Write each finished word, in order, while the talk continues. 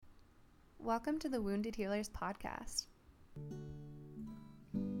Welcome to the Wounded Healers podcast.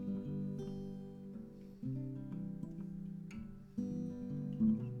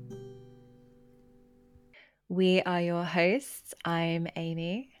 We are your hosts. I'm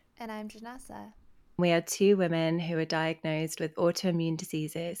Amy. And I'm Janessa. We are two women who were diagnosed with autoimmune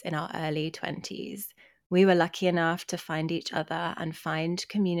diseases in our early 20s. We were lucky enough to find each other and find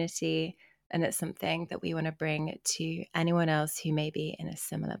community, and it's something that we want to bring to anyone else who may be in a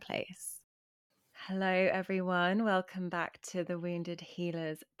similar place. Hello, everyone. Welcome back to the Wounded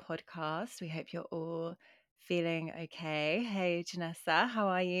Healers podcast. We hope you're all feeling okay. Hey, Janessa, how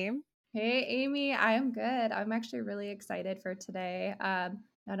are you? Hey, Amy, I am good. I'm actually really excited for today.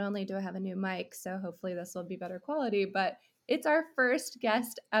 Not only do I have a new mic, so hopefully this will be better quality, but it's our first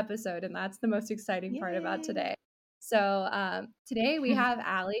guest episode, and that's the most exciting part about today. So today we have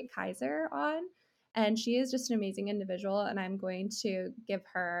Allie Kaiser on, and she is just an amazing individual, and I'm going to give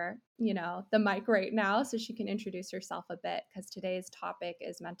her, the mic right now so she can introduce herself a bit, because today's topic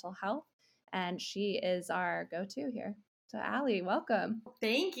is mental health, and she is our go-to here. So Allie, welcome.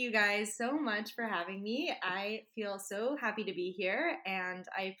 Thank you guys so much for having me. I feel so happy to be here, and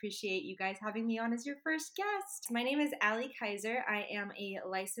I appreciate you guys having me on as your first guest. My name is Allie Kaiser. I am a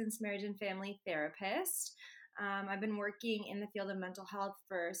licensed marriage and family therapist. I've been working in the field of mental health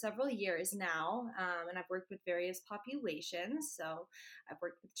for several years now, and I've worked with various populations. So I've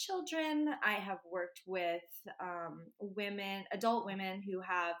worked with children. I have worked with women, adult women who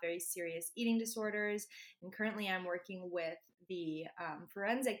have very serious eating disorders, and currently I'm working with the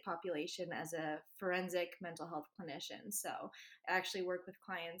forensic population as a forensic mental health clinician. So I actually work with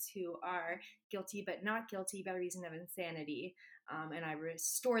clients who are guilty but not guilty by reason of insanity. And I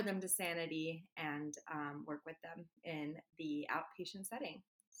restore them to sanity and work with them in the outpatient setting.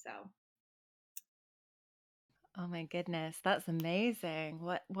 So, Oh my goodness, that's amazing.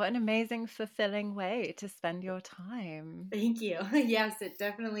 What an amazing, fulfilling way to spend your time. thank you. Yes, it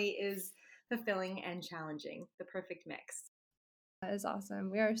definitely is fulfilling and challenging. The perfect mix. That is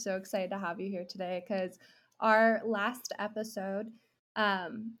awesome. We are so excited to have you here today because our last episode,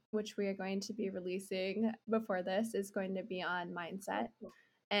 which we are going to be releasing before this, is going to be on mindset.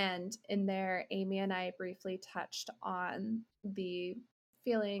 And in there, Amy and I briefly touched on the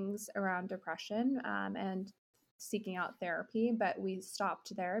feelings around depression and seeking out therapy, but we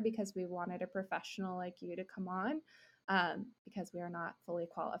stopped there because we wanted a professional like you to come on. Because we are not fully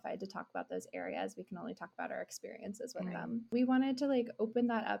qualified to talk about those areas. We can only talk about our experiences with them. We wanted to open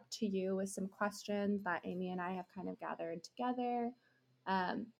that up to you with some questions that Amy and I have kind of gathered together.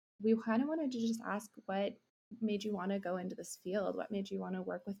 We kind of wanted to just ask what made you want to go into this field? What made you want to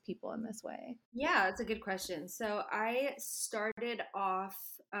work with people in this way? Yeah, that's a good question. So I started off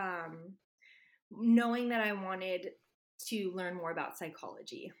knowing that I wanted to learn more about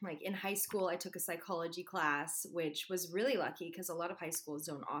psychology. Like in high school, I took a psychology class, which was really lucky because a lot of high schools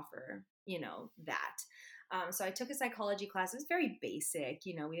don't offer, that. So I took a psychology class. It was very basic.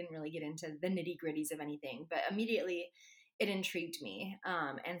 We didn't really get into the nitty gritties of anything, but immediately it intrigued me.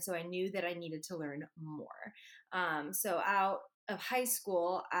 And so I knew that I needed to learn more. So out of high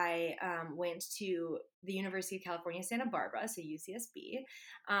school, I went to the University of California, Santa Barbara, so UCSB,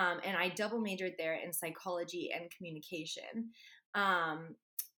 and I double majored there in psychology and communication.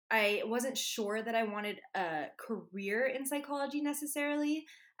 I wasn't sure that I wanted a career in psychology necessarily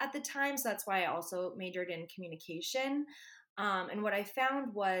at the time, so that's why I also majored in communication. And what I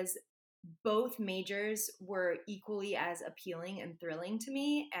found was both majors were equally as appealing and thrilling to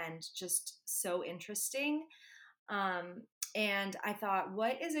me and just so interesting. Um, and I thought,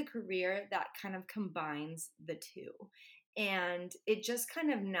 what is a career that kind of combines the two? And it just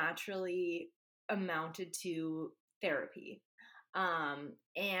kind of naturally amounted to therapy.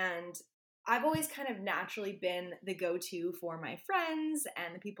 And I've always kind of naturally been the go to for my friends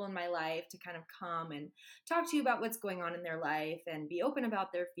and the people in my life to kind of come and talk to you about what's going on in their life and be open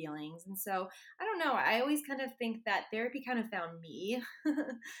about their feelings. And so I don't know, I always kind of think that therapy kind of found me.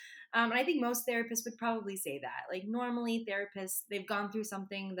 And I think most therapists would probably say that. Like, normally, therapists, they've gone through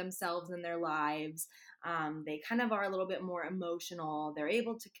something themselves in their lives. They kind of are a little bit more emotional. They're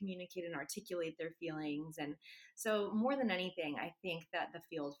able to communicate and articulate their feelings. And so, more than anything, I think that the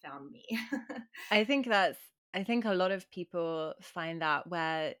field found me. I think a lot of people find that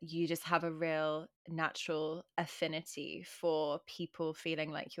where you just have a real natural affinity for people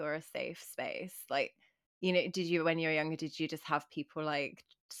feeling like you're a safe space. Like, did you, when you were younger, did you just have people like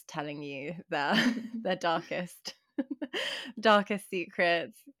just telling you their darkest darkest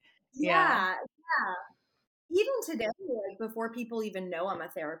secrets? Yeah. Yeah, yeah. Even today, like before people even know I'm a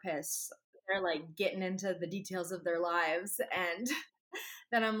therapist, they're like getting into the details of their lives. And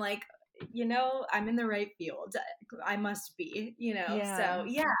then I'm like, I'm in the right field. I must be, Yeah. So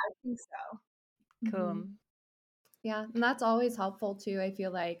yeah, I think so. Cool. Mhm. Yeah, and that's always helpful too. I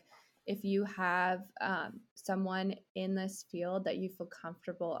feel like if you have someone in this field that you feel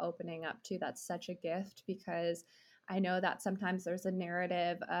comfortable opening up to, that's such a gift because I know that sometimes there's a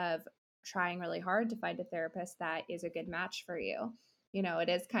narrative of trying really hard to find a therapist that is a good match for you. It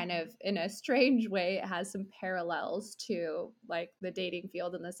is kind of in a strange way, it has some parallels to like the dating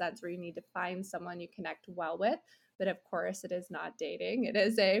field in the sense where you need to find someone you connect well with. But of course, it is not dating, it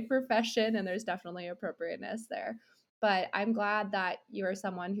is a profession, and there's definitely appropriateness there. But I'm glad that you're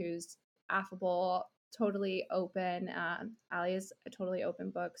someone who's affable, totally open. Ali is a totally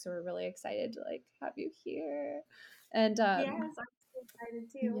open book, so we're really excited to like have you here. And Yes, I'm so excited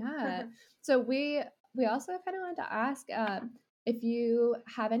too. yeah, so we also kind of wanted to ask if you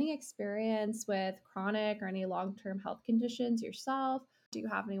have any experience with chronic or any long-term health conditions yourself. Do you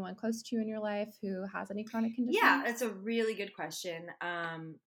have anyone close to you in your life who has any chronic conditions? Yeah, it's a really good question.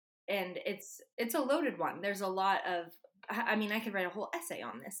 And it's a loaded one. There's a lot of I mean, I could write a whole essay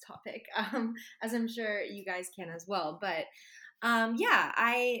on this topic, as I'm sure you guys can as well. But yeah,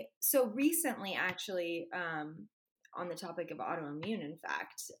 I so recently actually on the topic of autoimmune, in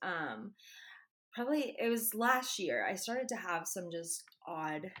fact, probably it was last year, I started to have some just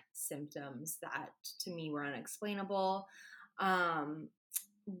odd symptoms that to me were unexplainable. Um,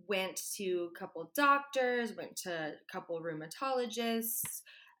 Went to a couple doctors, went to a couple rheumatologists,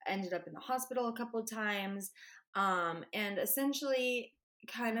 ended up in the hospital a couple of times. And essentially,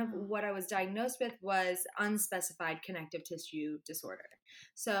 kind of what I was diagnosed with was unspecified connective tissue disorder.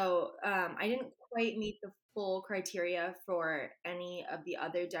 So I didn't quite meet the full criteria for any of the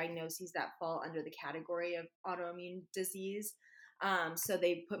other diagnoses that fall under the category of autoimmune disease. So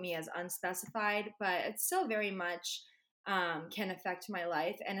they put me as unspecified, but it's still very much can affect my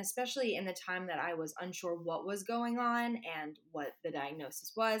life. And especially in the time that I was unsure what was going on and what the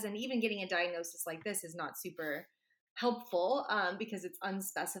diagnosis was. And even getting a diagnosis like this is not super helpful because it's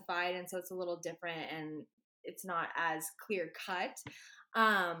unspecified. And so it's a little different and it's not as clear cut.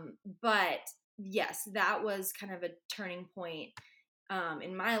 But yes, that was kind of a turning point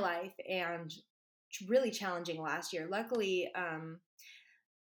in my life and really challenging last year. Luckily,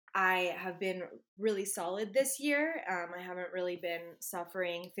 I have been really solid this year. I haven't really been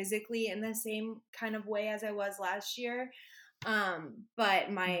suffering physically in the same kind of way as I was last year.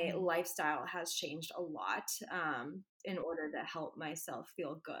 But my lifestyle has changed a lot in order to help myself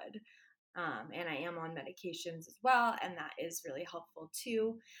feel good. And I am on medications as well, and that is really helpful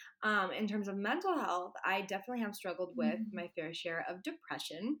too. In terms of mental health, I definitely have struggled with my fair share of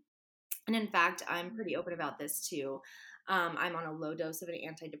depression. And in fact, I'm pretty open about this too. I'm on a low dose of an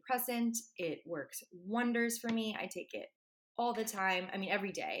antidepressant. It works wonders for me. I take it all the time. I mean,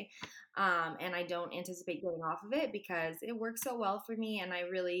 every day. And I don't anticipate getting off of it because it works so well for me. And I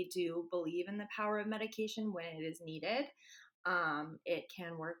really do believe in the power of medication when it is needed. It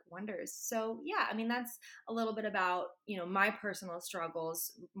can work wonders. So yeah, I mean, that's a little bit about, my personal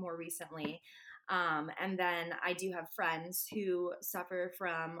struggles more recently. And then I do have friends who suffer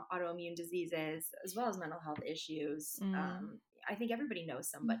from autoimmune diseases as well as mental health issues. I think everybody knows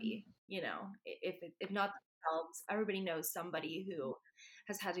somebody, if not themselves, everybody knows somebody who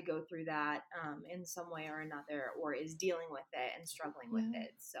has had to go through that in some way or another, or is dealing with it and struggling with Yeah.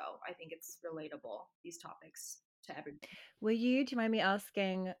 it. So I think it's relatable, these topics, to everybody. Do you mind me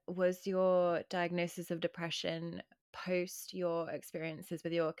asking, was your diagnosis of depression post your experiences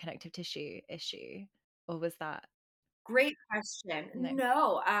with your connective tissue issue? Or was that Great question. no?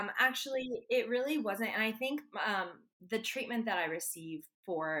 No, actually, it really wasn't. And I think the treatment that I received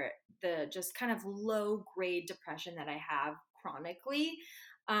for the just kind of low grade depression that I have chronically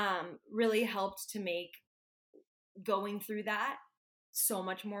really helped to make going through that so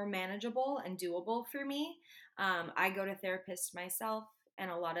much more manageable and doable for me. I go to therapists myself,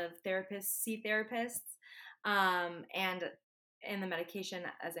 and a lot of therapists see therapists. And the medication,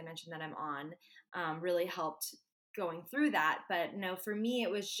 as I mentioned, that I'm on, really helped going through that. But no, for me,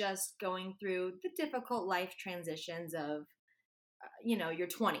 it was just going through the difficult life transitions of, your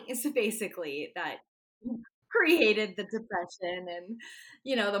 20s, basically, that created the depression and,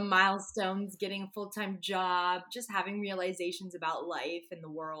 the milestones, getting a full-time job, just having realizations about life and the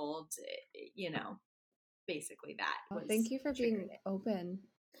world, basically that Well, was thank you for triggered being it. open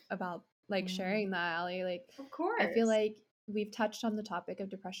about like sharing that, Ali. Like, Of I feel course. like we've touched on the topic of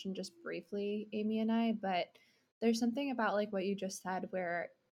depression just briefly, Amy and I, but there's something about like what you just said where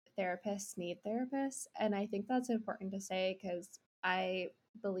therapists need therapists. And I think that's important to say because I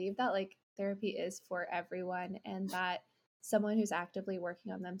believe that like therapy is for everyone and that someone who's actively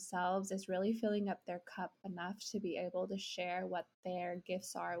working on themselves is really filling up their cup enough to be able to share what their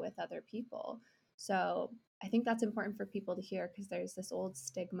gifts are with other people. So I think that's important for people to hear, because there's this old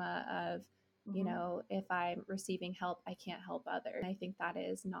stigma of, you Mm-hmm. know, if I'm receiving help, I can't help others. I think that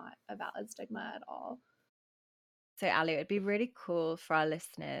is not a valid stigma at all. So, Ali, it'd be really cool for our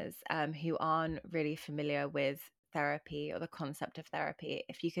listeners who aren't really familiar with therapy or the concept of therapy,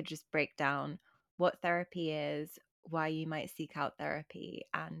 if you could just break down what therapy is, why you might seek out therapy,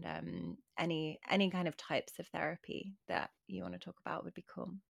 and any kind of types of therapy that you want to talk about would be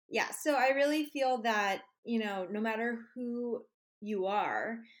cool. Yeah, so I really feel that, no matter who you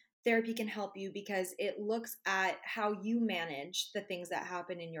are, therapy can help you because it looks at how you manage the things that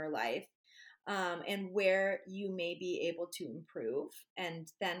happen in your life, and where you may be able to improve,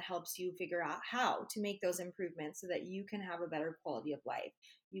 and then helps you figure out how to make those improvements so that you can have a better quality of life.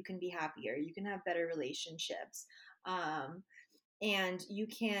 You can be happier, you can have better relationships. And you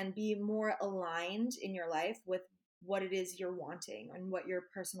can be more aligned in your life with what it is you're wanting and what your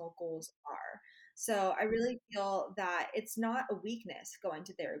personal goals are. So I really feel that it's not a weakness going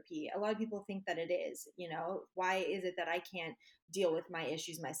to therapy. A lot of people think that it is, why is it that I can't deal with my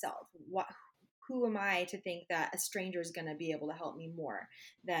issues myself? Who am I to think that a stranger is going to be able to help me more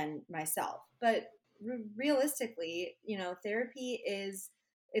than myself? But realistically, therapy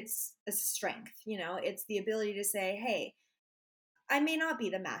it's a strength, it's the ability to say, hey, I may not be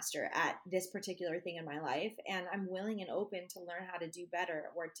the master at this particular thing in my life, and I'm willing and open to learn how to do better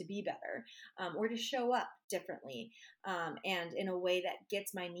or to be better, or to show up differently, and in a way that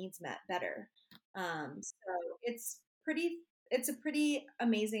gets my needs met better. So it's a pretty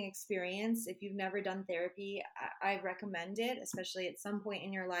amazing experience. If you've never done therapy, I recommend it, especially at some point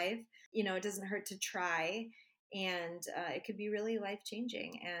in your life. It doesn't hurt to try, and it could be really life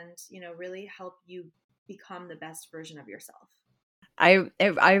changing, and really help you become the best version of yourself. I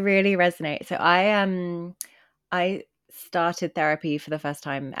really resonate. So I started therapy for the first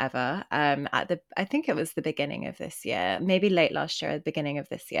time ever at the I think it was the beginning of this year, maybe late last year, the beginning of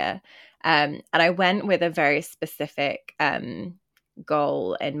this year. And I went with a very specific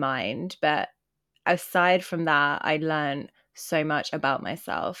goal in mind, but aside from that, I learned so much about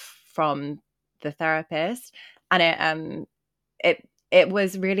myself from the therapist, and it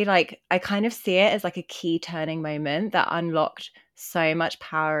was really like, I kind of see it as like a key turning moment that unlocked so much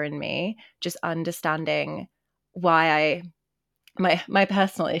power in me, just understanding why my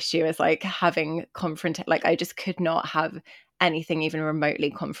personal issue is like having like I just could not have anything even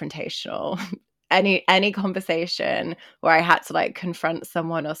remotely confrontational. Any conversation where I had to like confront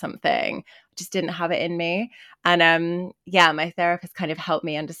someone or something, just didn't have it in me. And yeah, my therapist kind of helped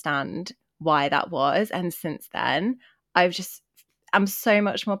me understand why that was, and since then I've just I'm so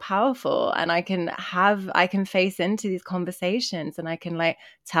much more powerful, and I can face into these conversations, and I can like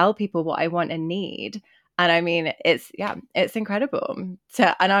tell people what I want and need. And I mean, it's incredible.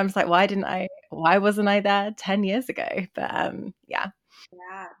 So, and I was like, why wasn't I there 10 years ago? But yeah.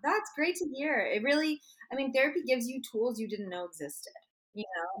 Yeah, that's great to hear. It really, I mean, therapy gives you tools you didn't know existed,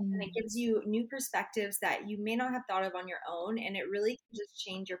 and it gives you new perspectives that you may not have thought of on your own. And it really can just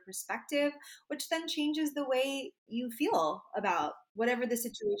change your perspective, which then changes the way you feel about whatever the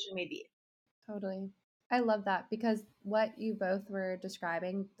situation may be. Totally. I love that, because what you both were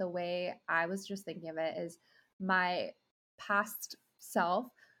describing, the way I was just thinking of it, is my past self,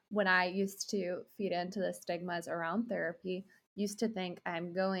 when I used to feed into the stigmas around therapy, used to think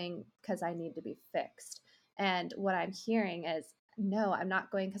I'm going because I need to be fixed. And what I'm hearing is, no, I'm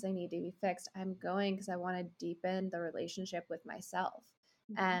not going because I need to be fixed. I'm going because I want to deepen the relationship with myself.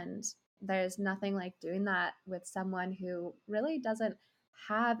 Mhm. And there's nothing like doing that with someone who really doesn't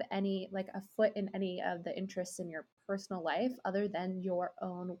have any, like, a foot in any of the interests in your personal life other than your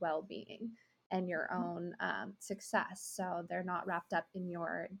own well-being and your own success. So they're not wrapped up in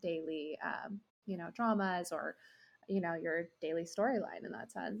your daily dramas, or your daily storyline in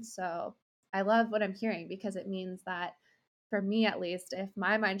that sense. So I love what I'm hearing, because it means that, for me at least, if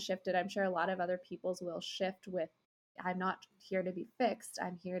my mind shifted, I'm sure a lot of other people's will shift with, I'm not here to be fixed,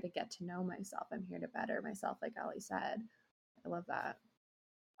 I'm here to get to know myself, I'm here to better myself, like Ali said. I love that.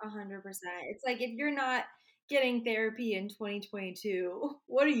 100%. It's like, if you're not getting therapy in 2022,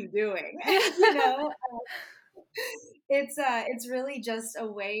 what are you doing? It's really just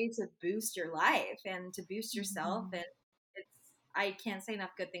a way to boost your life and to boost yourself. And it's I can't say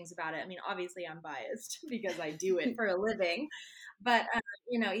enough good things about it. I mean, obviously I'm biased because I do it for a living, but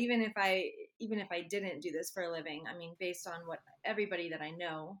even if I didn't do this for a living, I mean, based on what everybody that I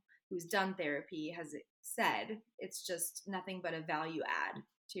know who's done therapy has said, it's just nothing but a value add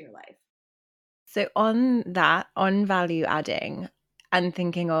to your life. So on that, on value adding and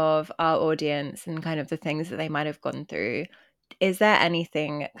thinking of our audience and kind of the things that they might have gone through, is there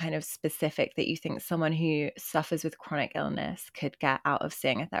anything kind of specific that you think someone who suffers with chronic illness could get out of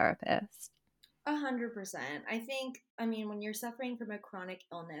seeing a therapist? 100%. I think, I mean, when you're suffering from a chronic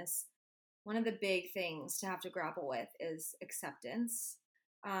illness, one of the big things to have to grapple with is acceptance,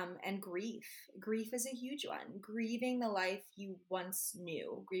 and grief. Grief is a huge one. Grieving the life you once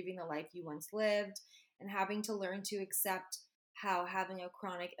knew, grieving the life you once lived, and having to learn to accept how having a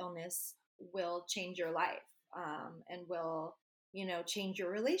chronic illness will change your life, and will, change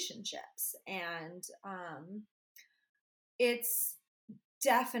your relationships. And it's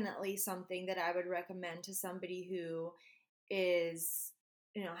definitely something that I would recommend to somebody who is,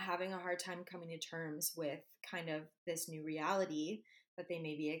 having a hard time coming to terms with kind of this new reality that they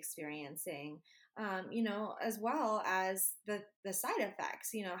may be experiencing. As well as the side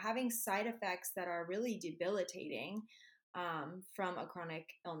effects, having side effects that are really debilitating, from a chronic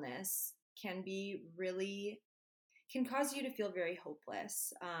illness can cause you to feel very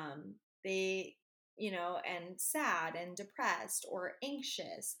hopeless. They, and sad and depressed or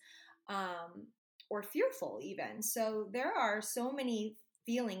anxious, um, or fearful, even. So there are so many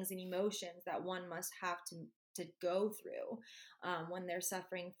feelings and emotions that one must have to go through, when they're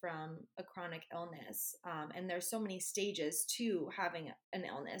suffering from a chronic illness. And there's so many stages to having an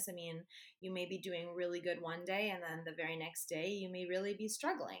illness. I mean, you may be doing really good one day, and then the very next day, you may really be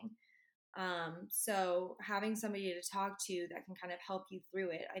struggling. So having somebody to talk to that can kind of help you through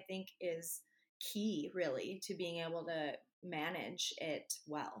it, I think, is key, really, to being able to manage it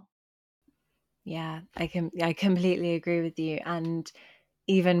well. Yeah, I completely agree with you. And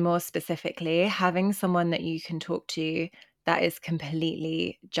even more specifically, having someone that you can talk to that is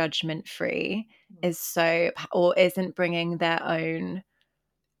completely judgment free is so, or isn't bringing their own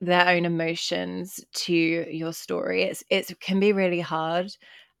emotions to your story. It can be really hard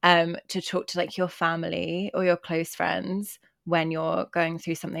to talk to like your family or your close friends when you're going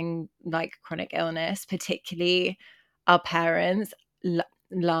through something like chronic illness, particularly our parents.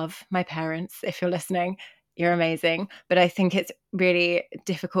 Love my parents. If you're listening, you're amazing. But I think it's really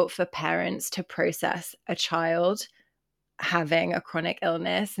difficult for parents to process a child having a chronic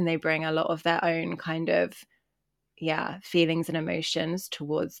illness, and they bring a lot of their own kind of feelings and emotions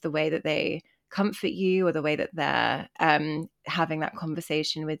towards the way that they comfort you or the way that they're having that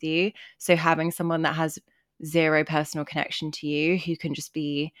conversation with you. So having someone that has zero personal connection to you, who can just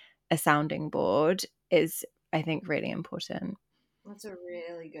be a sounding board, is, I think, really important. That's a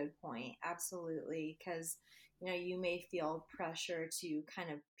really good point. Absolutely. Because, you may feel pressure to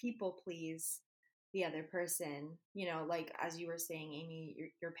kind of people please the other person, like as you were saying, Amy,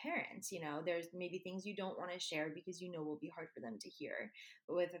 your parents, there's maybe things you don't want to share because will be hard for them to hear.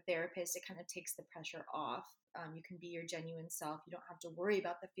 But with a therapist, it kind of takes the pressure off. You can be your genuine self. You don't have to worry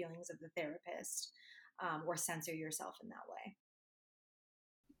about the feelings of the therapist, or censor yourself in that way.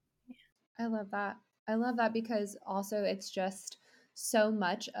 I love that. I love that because also it's just so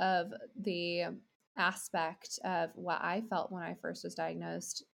much of the aspect of what I felt when I first was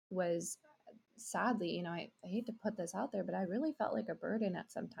diagnosed was, sadly, I hate to put this out there, but I really felt like a burden at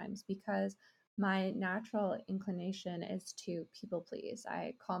sometimes because my natural inclination is to people please.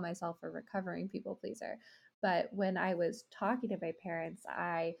 I call myself a recovering people pleaser. But when I was talking to my parents,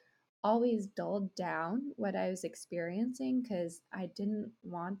 I always dulled down what I was experiencing because I didn't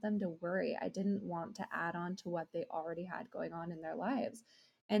want them to worry. I didn't want to add on to what they already had going on in their lives.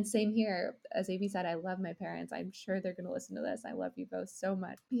 And same here, as Amy said, I love my parents. I'm sure they're going to listen to this. I love you both so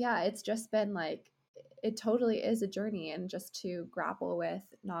much. Yeah, it's just been like, it totally is a journey. And just to grapple with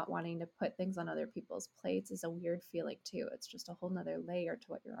not wanting to put things on other people's plates is a weird feeling too. It's just a whole nother layer to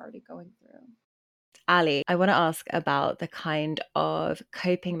what you're already going through. Ali, I want to ask about the kind of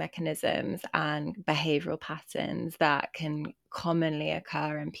coping mechanisms and behavioral patterns that can commonly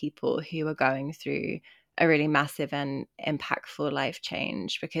occur in people who are going through a really massive and impactful life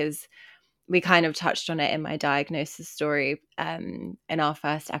change, because we kind of touched on it in my diagnosis story in our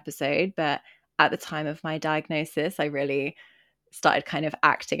first episode. But at the time of my diagnosis, I really started kind of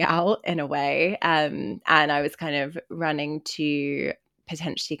acting out in a way. And I was kind of running to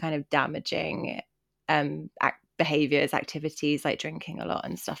potentially kind of damaging behaviors, activities like drinking a lot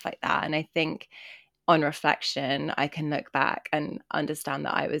and stuff like that. And I think on reflection, I can look back and understand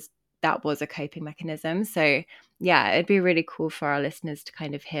that was a coping mechanism. So yeah, it'd be really cool for our listeners to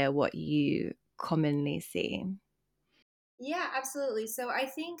kind of hear what you commonly see. Yeah, absolutely. So I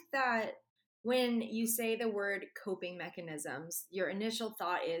think that when you say the word coping mechanisms, your initial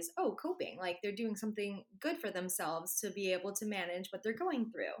thought is, oh, coping, like they're doing something good for themselves to be able to manage what they're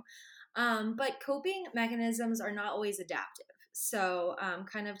going through. But coping mechanisms are not always adaptive. So,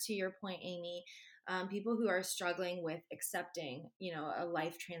 kind of to your point, Amy, people who are struggling with accepting, a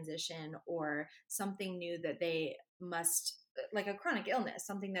life transition or something new that they must, like a chronic illness,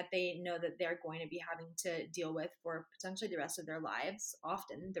 something that they know that they're going to be having to deal with for potentially the rest of their lives,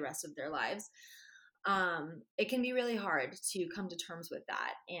 often the rest of their lives. It can be really hard to come to terms with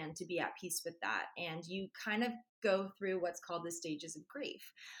that and to be at peace with that. And you kind of go through what's called the stages of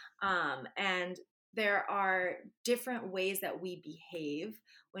grief. And there are different ways that we behave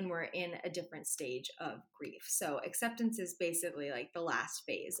when we're in a different stage of grief. So acceptance is basically like the last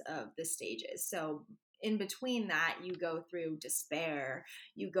phase of the stages. So in between that, you go through despair,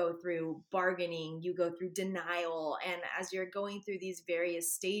 you go through bargaining, you go through denial. And as you're going through these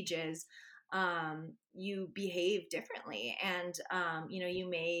various stages, you behave differently. And, you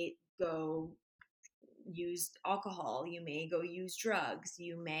may go use alcohol, you may go use drugs,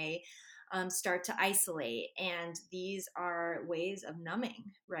 you may start to isolate. And these are ways of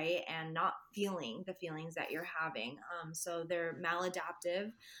numbing, right? And not feeling the feelings that you're having. So they're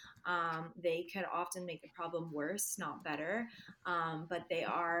maladaptive. They could often make the problem worse, not better. But they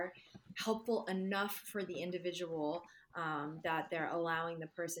are helpful enough for the individual that they're allowing the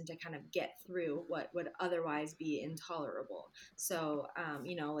person to kind of get through what would otherwise be intolerable. So,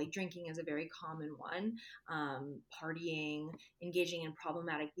 like drinking is a very common one, partying, engaging in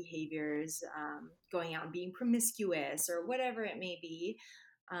problematic behaviors, going out and being promiscuous, or whatever it may be.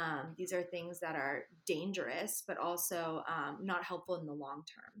 These are things that are dangerous, but also not helpful in the long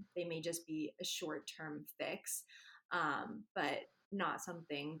term. They may just be a short term fix, but not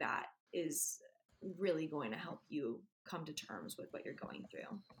something that is really going to help you come to terms with what you're going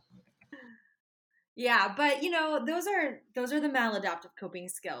through. Yeah, but those are the maladaptive coping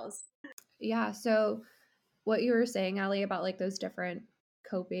skills. Yeah. So what you were saying, Allie, about like those different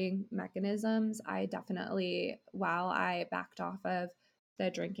coping mechanisms, I definitely, while I backed off of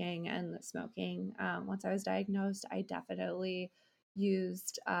the drinking and the smoking, once I was diagnosed, I definitely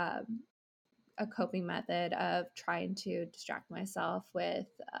used a coping method of trying to distract myself with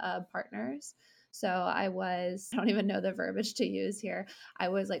partners. So I don't even know the verbiage to use here. I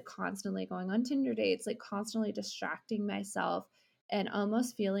was like constantly going on Tinder dates, like constantly distracting myself and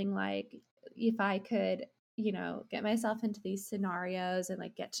almost feeling like if I could, get myself into these scenarios and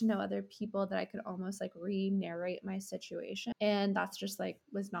like get to know other people, that I could almost like re-narrate my situation. And that's just like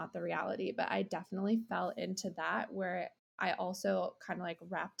was not the reality. But I definitely fell into that, where I also kind of like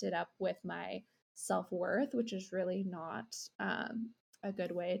wrapped it up with my self-worth, which is really not a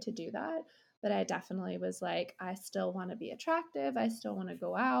good way to do that. But I definitely was like, I still want to be attractive, I still want to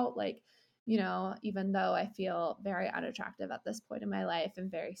go out, like, even though I feel very unattractive at this point in my life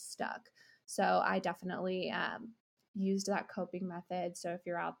and very stuck. So I definitely used that coping method. So if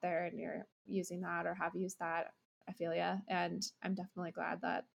you're out there and you're using that or have used that, I feel you. And I'm definitely glad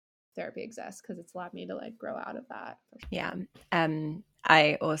that therapy exists, because it's allowed me to like grow out of that. Yeah.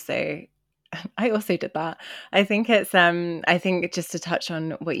 I also did that. I think just to touch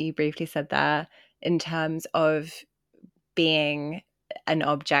on what you briefly said there, in terms of being an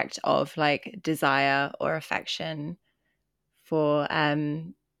object of like desire or affection for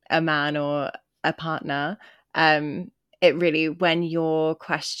a man or a partner, it really, when you're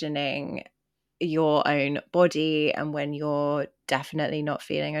questioning your own body and when you're definitely not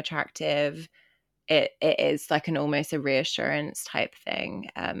feeling attractive, it is like an almost a reassurance type thing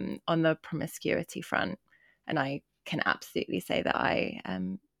on the promiscuity front. And I can absolutely say that I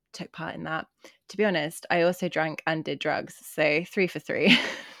took part in that. To be honest, I also drank and did drugs, so 3 for 3.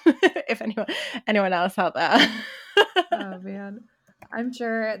 If anyone else out there. Oh man, I'm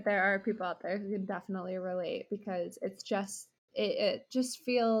sure there are people out there who can definitely relate, because it just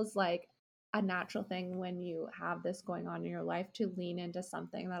feels like a natural thing when you have this going on in your life to lean into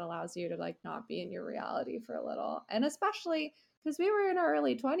something that allows you to like not be in your reality for a little. And especially because we were in our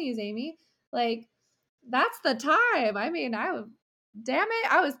early 20s, Amy, like that's the time. I mean, damn it,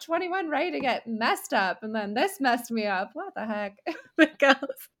 I was 21 ready to get messed up, and then this messed me up. What the heck? The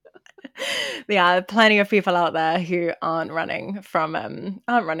girls. Yeah, plenty of people out there who aren't running from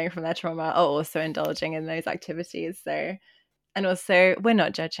their trauma, are also indulging in those activities. So, and also we're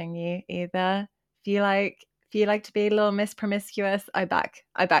not judging you either. If you like to be a little Miss Promiscuous, I back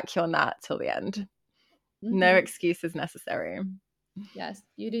you on that till the end. No excuses necessary. Yes,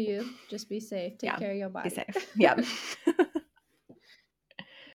 you do you. Just be safe. Take care of your body. Be safe. Yeah.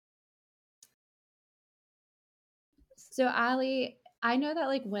 So, Ali, I know that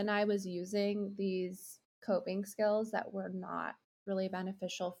like when I was using these coping skills that were not really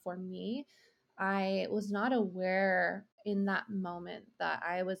beneficial for me, I was not aware in that moment that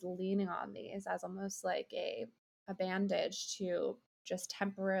I was leaning on these as almost like a bandage to just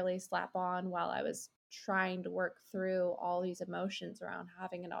temporarily slap on while I was trying to work through all these emotions around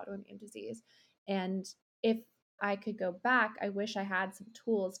having an autoimmune disease. And if I could go back, I wish I had some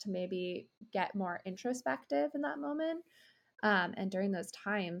tools to maybe get more introspective in that moment. And during those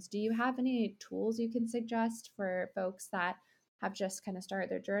times, do you have any tools you can suggest for folks that have just kind of started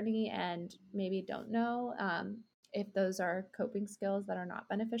their journey and maybe don't know if those are coping skills that are not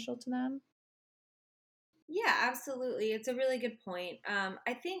beneficial to them? Yeah, absolutely. It's a really good point.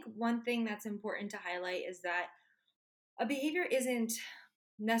 I think one thing that's important to highlight is that a behavior isn't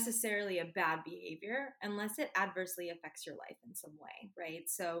necessarily a bad behavior unless it adversely affects your life in some way, right?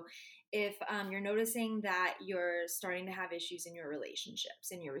 So if you're noticing that you're starting to have issues in your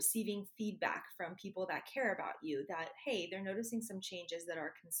relationships and you're receiving feedback from people that care about you, that, hey, they're noticing some changes that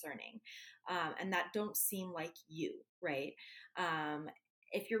are concerning and that don't seem like you, right?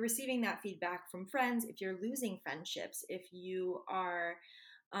 If you're receiving that feedback from friends, if you're losing friendships, if you are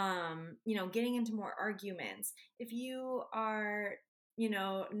getting into more arguments, if you are,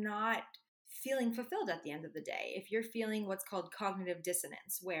 not feeling fulfilled at the end of the day, if you're feeling what's called cognitive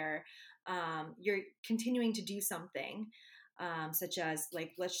dissonance, where you're continuing to do something, such as,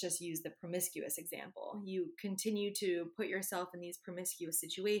 like, let's just use the promiscuous example. You continue to put yourself in these promiscuous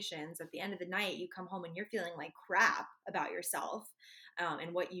situations. At the end of the night, you come home and you're feeling like crap about yourself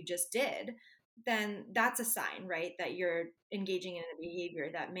and what you just did, then that's a sign, right, that you're engaging in a behavior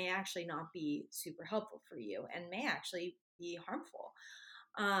that may actually not be super helpful for you and may actually be harmful.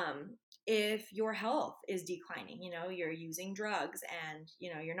 Um, if your health is declining, you're using drugs and,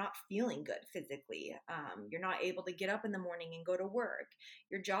 you're not feeling good physically, you're not able to get up in the morning and go to work,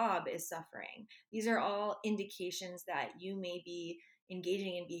 your job is suffering. These are all indications that you may be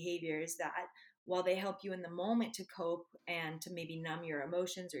engaging in behaviors that, while they help you in the moment to cope and to maybe numb your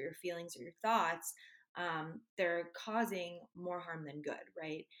emotions or your feelings or your thoughts, they're causing more harm than good,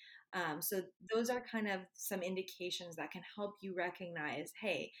 right? So those are kind of some indications that can help you recognize,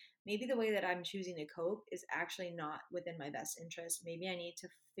 hey, maybe the way that I'm choosing to cope is actually not within my best interest. Maybe I need to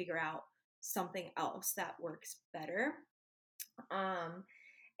figure out something else that works better. Um,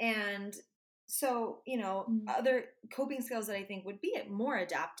 and so, Mm. other coping skills that I think would be more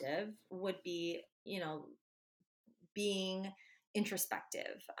adaptive would be, being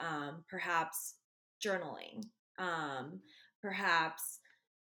introspective, perhaps journaling, perhaps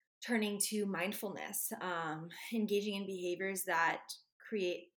turning to mindfulness, engaging in behaviors that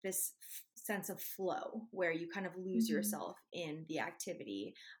create this sense of flow where you kind of lose Mm-hmm. yourself in the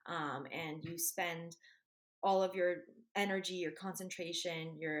activity, and you spend all of your energy, your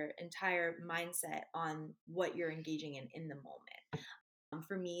concentration, your entire mindset on what you're engaging in the moment.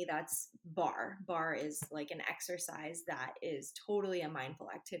 For me, that's bar. Bar is like an exercise that is totally a mindful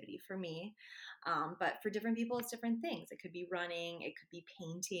activity for me. But for different people, it's different things. It could be running, it could be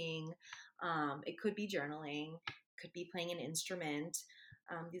painting, it could be journaling, it could be playing an instrument.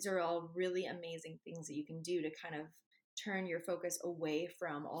 These are all really amazing things that you can do to kind of turn your focus away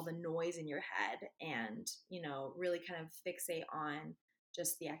from all the noise in your head and, really kind of fixate on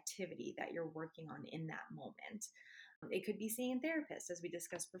just the activity that you're working on in that moment. It could be seeing a therapist, as we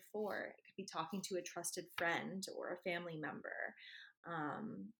discussed before. It could be talking to a trusted friend or a family member.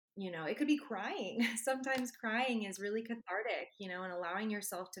 It could be crying. Sometimes crying is really cathartic, and allowing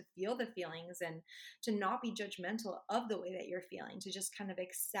yourself to feel the feelings and to not be judgmental of the way that you're feeling, to just kind of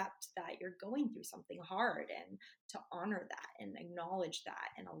accept that you're going through something hard and to honor that and acknowledge that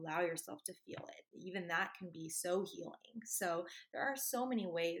and allow yourself to feel it. Even that can be so healing. So there are so many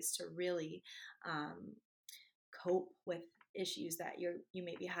ways to really um, cope with issues that you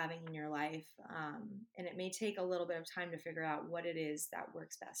may be having in your life, and it may take a little bit of time to figure out what it is that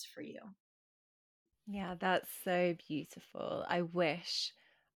works best for you. Yeah, that's so beautiful. I wish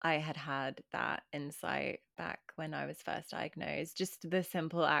I had had that insight back when I was first diagnosed. Just the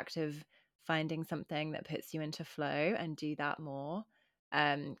simple act of finding something that puts you into flow and do that more.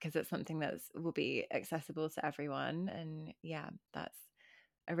 Because it's something that will be accessible to everyone. And yeah, that's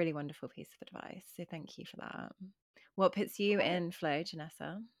a really wonderful piece of advice. So thank you for that. What puts Of you course. in flow,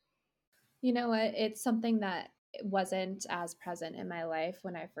 Janessa? You know what? It's something that wasn't as present in my life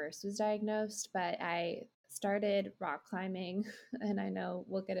when I first was diagnosed, but I started rock climbing, and I know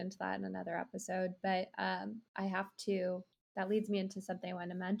we'll get into that in another episode. But I have to, that leads me into something I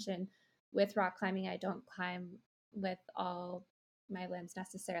want to mention. With rock climbing, I don't climb with all my limbs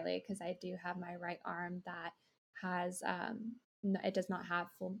necessarily because I do have my right arm that has it does not have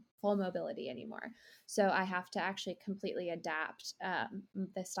full mobility anymore. So I have to actually completely adapt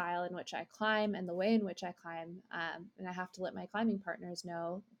the style in which I climb and the way in which I climb. And I have to let my climbing partners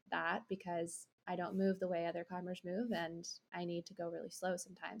know that, because I don't move the way other climbers move, and I need to go really slow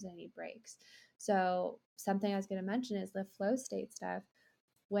sometimes, and I need breaks. So something I was going to mention is the flow state stuff.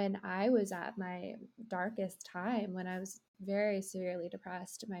 When I was at my darkest time, when I was very severely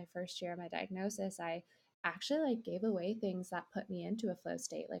depressed, my first year of my diagnosis, I actually like gave away things that put me into a flow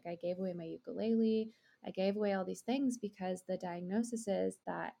state. Like I gave away my ukulele, I gave away all these things because the diagnoses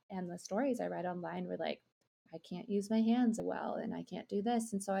that and the stories I read online were like, I can't use my hands well and I can't do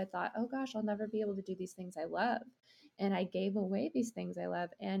this. And so I thought, oh gosh, I'll never be able to do these things I love. And I gave away these things I love.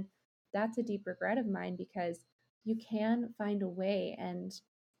 And that's a deep regret of mine, because you can find a way. And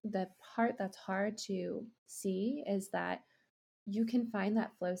the part that's hard to see is that you can find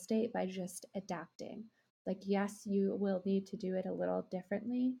that flow state by just adapting. Like, yes, you will need to do it a little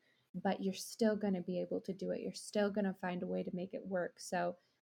differently, but you're still going to be able to do it. You're still going to find a way to make it work. So,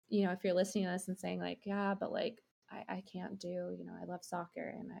 if you're listening to this and saying, like, yeah, but like, I can't do, I love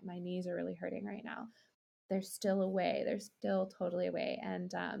soccer and my knees are really hurting right now. There's still a way. There's still totally a way.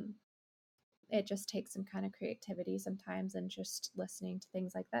 And it just takes some kind of creativity sometimes, and just listening to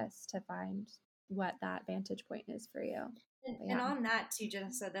things like this to find what that vantage point is for you. But And yeah. on that too,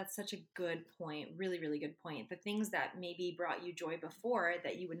 Jenessa, that's such a good point. Really, really good point. The things that maybe brought you joy before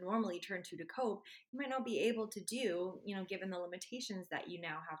that you would normally turn to cope, you might not be able to do, given the limitations that you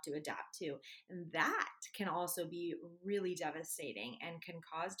now have to adapt to. And that can also be really devastating and can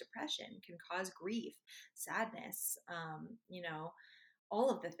cause depression, can cause grief, sadness, all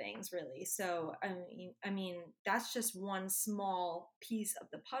of the things really. So I mean that's just one small piece of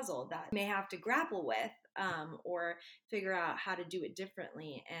the puzzle that you may have to grapple with, or figure out how to do it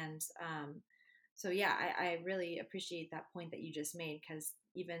differently. And so yeah, I really appreciate that point that you just made, because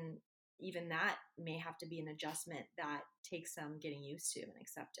even that may have to be an adjustment that takes some getting used to and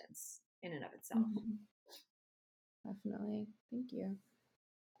acceptance in and of itself. Mhm. Definitely. Thank you.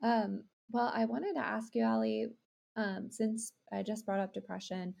 Well, I wanted to ask you, Ali, since I just brought up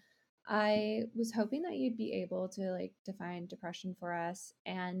depression, I was hoping that you'd be able to like define depression for us.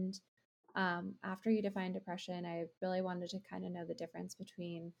 And after you define depression, I really wanted to kind of know the difference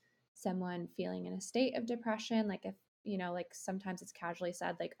between someone feeling in a state of depression, like if, like sometimes it's casually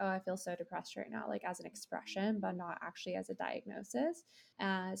said, like, oh, I feel so depressed right now, like as an expression, but not actually as a diagnosis.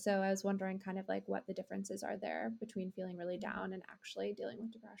 So I was wondering kind of like what the differences are there between feeling really down and actually dealing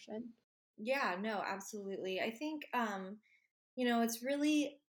with depression. Yeah, no, absolutely. I think it's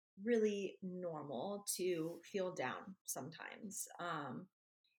really, really normal to feel down sometimes,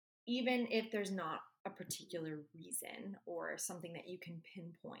 even if there's not a particular reason or something that you can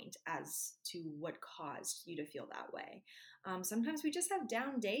pinpoint as to what caused you to feel that way. Sometimes we just have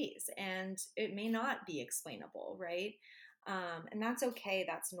down days and it may not be explainable, right? And that's okay,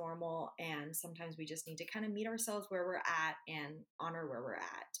 that's normal. And sometimes we just need to kind of meet ourselves where we're at and honor where we're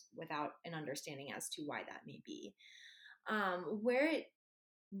at without an understanding as to why that may be. Where it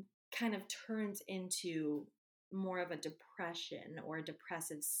kind of turns into more of a depression or a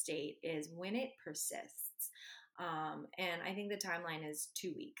depressive state is when it persists. And I think the timeline is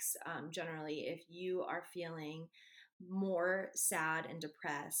 2 weeks. Generally, if you are feeling more sad and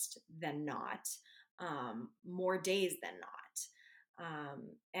depressed than not, more days than not,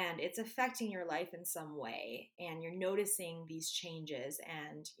 and it's affecting your life in some way, and you're noticing these changes,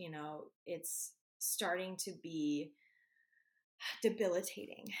 and it's starting to be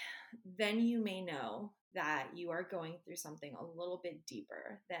debilitating, then you may know that you are going through something a little bit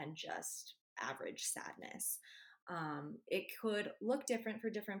deeper than just average sadness. It could look different for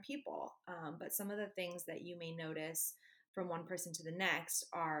different people, but some of the things that you may notice from one person to the next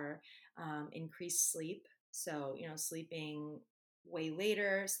are increased sleep. So, sleeping way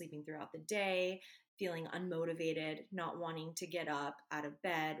later, sleeping throughout the day, feeling unmotivated, not wanting to get up out of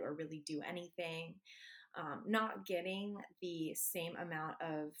bed or really do anything, not getting the same amount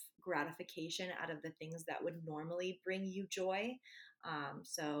of gratification out of the things that would normally bring you joy.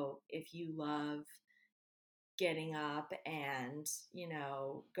 So if you love getting up and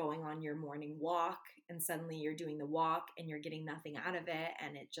going on your morning walk, and suddenly you're doing the walk and you're getting nothing out of it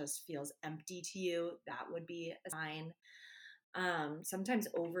and it just feels empty to you, that would be a sign. Sometimes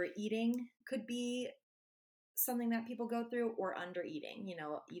overeating could be something that people go through, or under eating,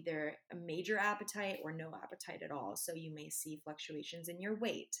 either a major appetite or no appetite at all. So you may see fluctuations in your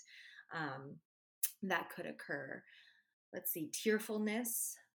weight, that could occur. Let's see,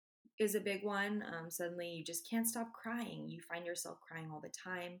 tearfulness is a big one. Suddenly you just can't stop crying. You find yourself crying all the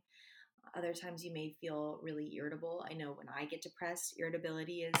time. Other times you may feel really irritable. I know when I get depressed,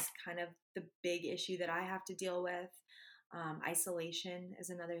 irritability is kind of the big issue that I have to deal with. Isolation is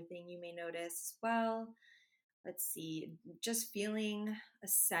another thing you may notice as well. Let's see, just feeling a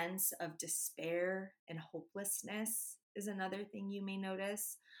sense of despair and hopelessness is another thing you may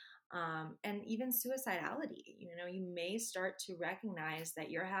notice. And even suicidality. You may start to recognize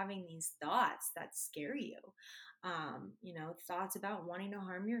that you're having these thoughts that scare you. Thoughts about wanting to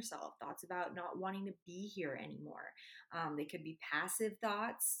harm yourself, thoughts about not wanting to be here anymore. They could be passive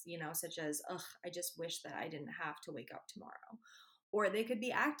thoughts, such as, ugh, I just wish that I didn't have to wake up tomorrow. Or they could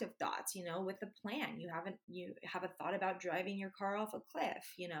be active thoughts, with a plan. You have a thought about driving your car off a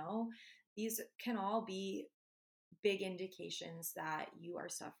cliff. These can all be big indications that you are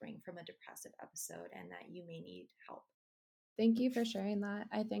suffering from a depressive episode and that you may need help. Thank you for sharing that.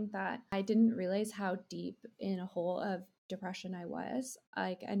 I think that I didn't realize how deep in a hole of depression I was,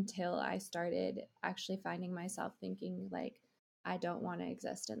 like, until I started actually finding myself thinking, like, I don't want to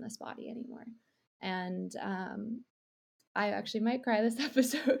exist in this body anymore. And I actually might cry this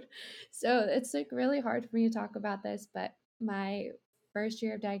episode. So it's like really hard for me to talk about this, but my first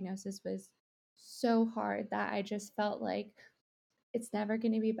year of diagnosis was so hard that I just felt like it's never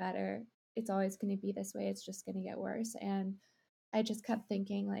going to be better. It's always going to be this way. It's just going to get worse. And I just kept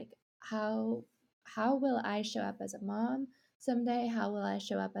thinking, like, how will I show up as a mom someday? How will I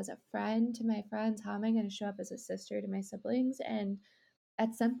show up as a friend to my friends? How am I going to show up as a sister to my siblings? And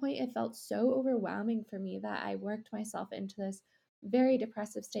at some point it felt so overwhelming for me that I worked myself into this very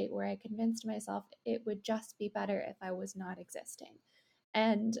depressive state where I convinced myself it would just be better if I was not existing.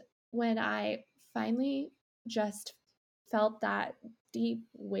 And when I finally just felt that deep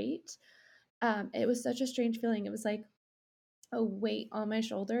weight, it was such a strange feeling. It was like a weight on my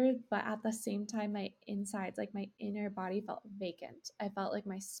shoulder, but at the same time, my insides, like my inner body, felt vacant. I felt like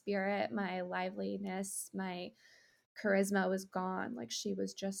my spirit, my liveliness, my charisma was gone. Like she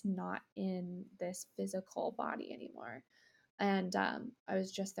was just not in this physical body anymore. And I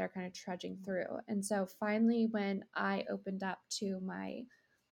was just there kind of trudging through. And so finally, when I opened up to my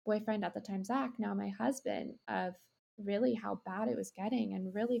boyfriend at the time, Zach, now my husband, of really how bad it was getting,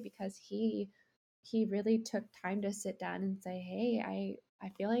 and really because he really took time to sit down and say, hey, I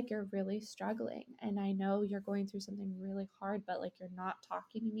feel like you're really struggling, and I know you're going through something really hard, but like you're not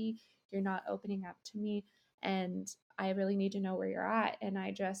talking to me, you're not opening up to me, and I really need to know where you're at. And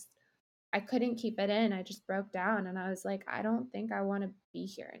I couldn't keep it in. I just broke down and I was like, I don't think I want to be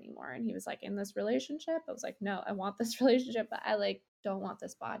here anymore. And he was like, in this relationship? I was like, no, I want this relationship, but I like don't want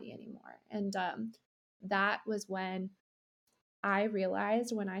this body anymore. And that was when I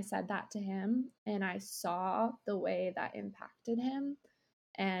realized, when I said that to him and I saw the way that impacted him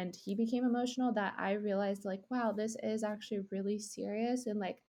and he became emotional, that I realized, like, wow, this is actually really serious. And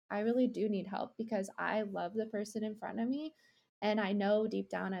like, I really do need help because I love the person in front of me. And I know deep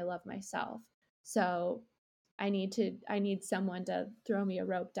down I love myself. So I need someone to throw me a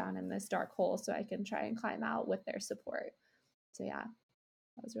rope down in this dark hole so I can try and climb out with their support. So yeah,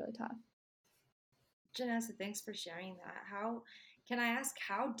 that was really tough. Janessa, thanks for sharing that.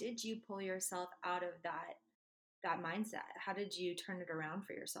 How did you pull yourself out of that mindset? How did you turn it around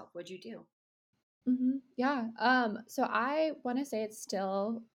for yourself? What'd you do? Yeah. So I want to say it's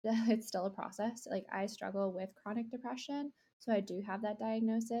still it's still a process. Like I struggle with chronic depression, so I do have that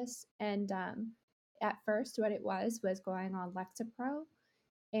diagnosis. And at first, what it was going on Lexapro,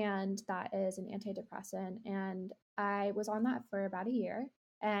 and that is an antidepressant. And I was on that for about a year,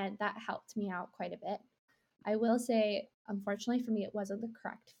 and that helped me out quite a bit. I will say, unfortunately for me, it wasn't the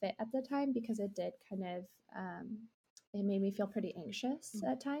correct fit at the time because it did kind of it made me feel pretty anxious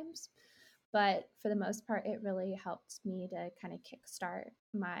at times. But for the most part, it really helped me to kind of kickstart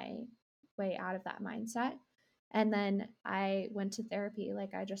my way out of that mindset. And then I went to therapy.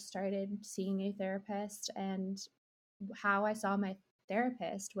 Like I just started seeing a therapist, and how I saw my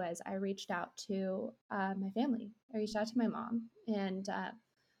therapist was I reached out to my family. I reached out to my mom, and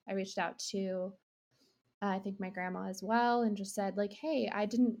I reached out to I think my grandma as well, and just said, like, hey, I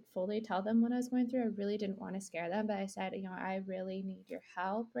didn't fully tell them what I was going through. I really didn't want to scare them, but I said, I really need your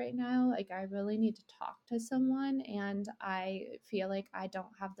help right now. Like, I really need to talk to someone, and I feel like I don't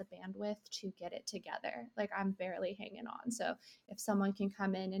have the bandwidth to get it together. Like, I'm barely hanging on. So if someone can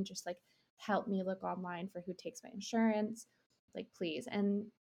come in and just like help me look online for who takes my insurance, like, please. And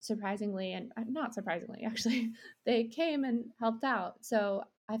surprisingly, and not surprisingly, actually, they came and helped out. So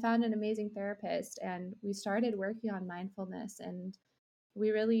I found an amazing therapist, and we started working on mindfulness. And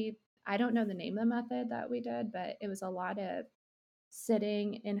I don't know the name of the method that we did, but it was a lot of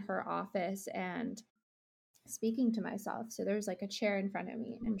sitting in her office and speaking to myself. So there's like a chair in front of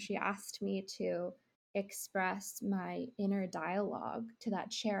me, and she asked me to express my inner dialogue to that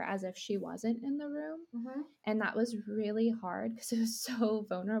chair as if she wasn't in the room. Mm-hmm. And that was really hard because it was so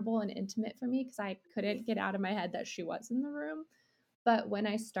vulnerable and intimate for me because I couldn't get out of my head that she was in the room. But when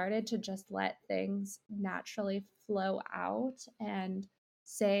I started to just let things naturally flow out and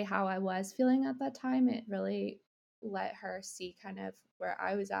say how I was feeling at that time, it really let her see kind of where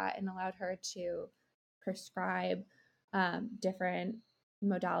I was at and allowed her to prescribe different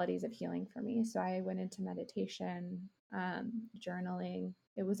modalities of healing for me. So I went into meditation, journaling.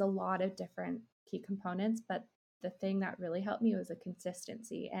 It was a lot of different key components, but the thing that really helped me was a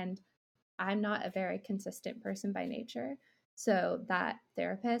consistency. And I'm not a very consistent person by nature. So that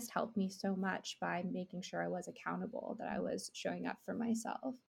therapist helped me so much by making sure I was accountable, that I was showing up for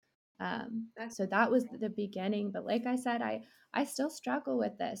myself. That's So that was the beginning. But like I said, I still struggle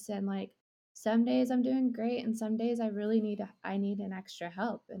with this, and like some days I'm doing great, and some days I really I need an extra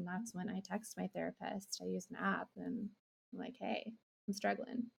help, and that's when I text my therapist. I use an app, and I'm like, hey, I'm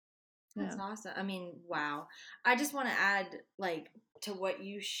struggling. That's Yeah. awesome. I mean, wow. I just want to add, like, to what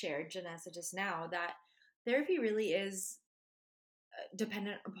you shared, Janessa, just now, that therapy really is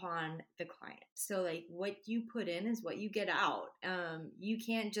dependent upon the client. So, like, what you put in is what you get out. You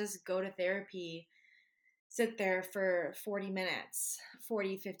can't just go to therapy, sit there for 40 minutes,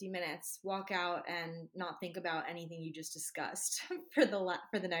 40, 50 minutes, walk out and not think about anything you just discussed for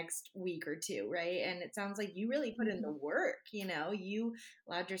the next week or two, right? And it sounds like you really put in the work, you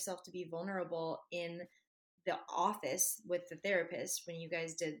allowed yourself to be vulnerable in the office with the therapist when you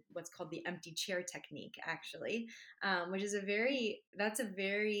guys did what's called the empty chair technique, actually, which is that's a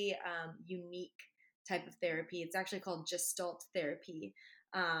very unique type of therapy. It's actually called Gestalt therapy,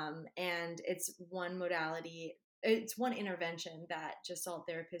 and it's one modality. It's one intervention that Gestalt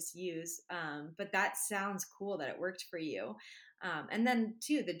therapists use, but that sounds cool that it worked for you. And then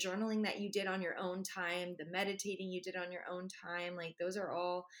too, the journaling that you did on your own time, the meditating you did on your own time, like those are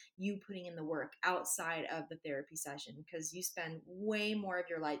all you putting in the work outside of the therapy session, because you spend way more of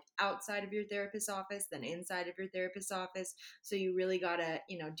your life outside of your therapist's office than inside of your therapist's office. So you really got to,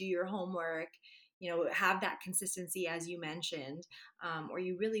 do your homework, have that consistency as you mentioned, or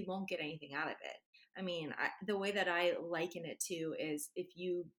you really won't get anything out of it. I mean, the way that I liken it to is if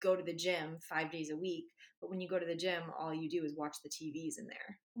you go to the gym 5 days a week, but when you go to the gym, all you do is watch the TVs in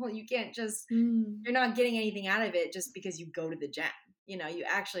there. Well, you can't just, Mm. you're not getting anything out of it just because you go to the gym. You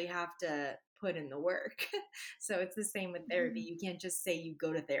actually have to put in the work. So it's the same with therapy. You can't just say you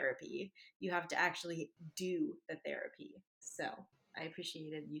go to therapy. You have to actually do the therapy. So I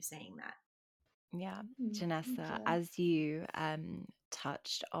appreciated you saying that. Yeah, Thank Janessa, you. as you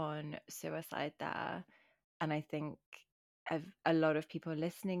touched on suicide there, and I think a lot of people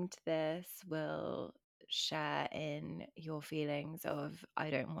listening to this will share in your feelings of, I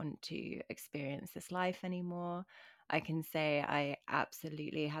don't want to experience this life anymore. I can say I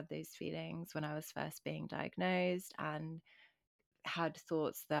absolutely had those feelings when I was first being diagnosed and had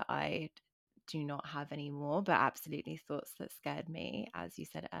thoughts that I do not have anymore, but absolutely thoughts that scared me, as you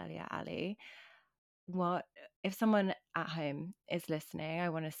said earlier, Ali. What if someone at home is listening? I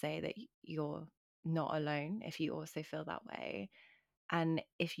want to say that you're not alone if you also feel that way. And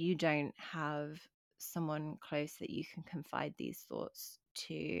if you don't have someone close that you can confide these thoughts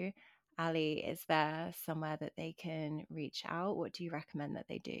to, Ali, is there somewhere that they can reach out? What do you recommend that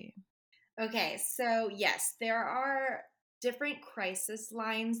they do? Okay, so yes, there are different crisis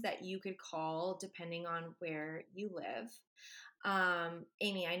lines that you could call depending on where you live.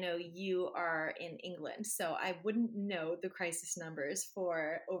 Amy, I know you are in England, so I wouldn't know the crisis numbers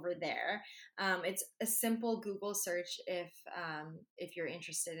for over there. It's a simple Google search if you're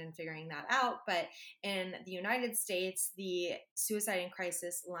interested in figuring that out. But in the United States, the suicide and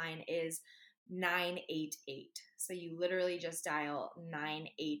crisis line is 988. So you literally just dial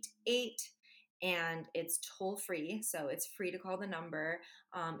 988 and it's toll free. So it's free to call the number.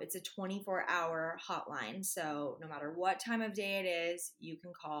 It's a 24-hour hotline. So no matter what time of day it is, you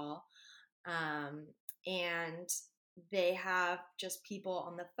can call. And they have just people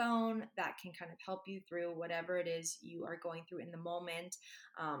on the phone that can kind of help you through whatever it is you are going through in the moment,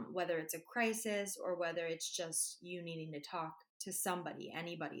 whether it's a crisis or whether it's just you needing to talk to somebody,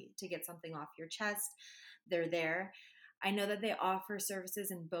 anybody, to get something off your chest. They're there. I know that they offer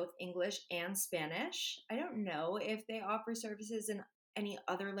services in both English and Spanish. I don't know if they offer services in any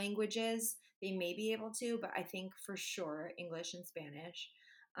other languages. They may be able to, but I think for sure English and Spanish.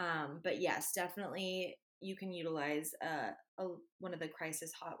 But yes, definitely you can utilize one of the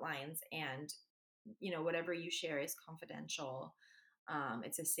crisis hotlines, and whatever you share is confidential.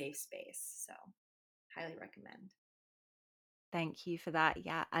 It's a safe space. So highly recommend. Thank you for that.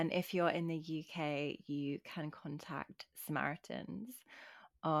 Yeah. And if you're in the UK, you can contact Samaritans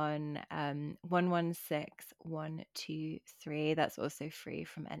on 116123. That's also free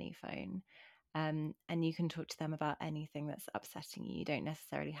from any phone. And you can talk to them about anything that's upsetting you. You don't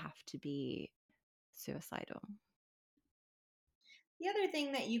necessarily have to be suicidal. The other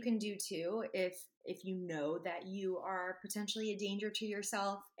thing that you can do too, if you know that you are potentially a danger to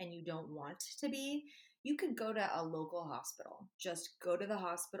yourself and you don't want to be, you could go to a local hospital. Just go to the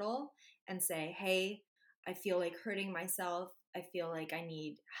hospital and say, "Hey, I feel like hurting myself. I feel like I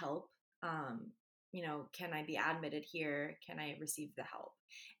need help. Um, can I be admitted here? Can I receive the help?"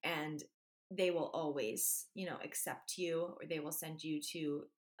 And they will always, accept you, or they will send you to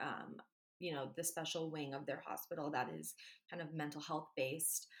um, the special wing of their hospital that is kind of mental health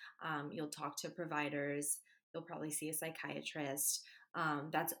based. You'll talk to providers. You'll probably see a psychiatrist.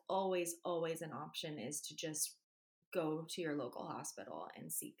 That's always, always an option, is to just go to your local hospital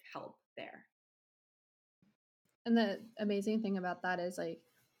and seek help there. And the amazing thing about that is, like,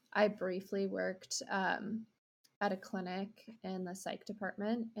 I briefly worked at a clinic in the psych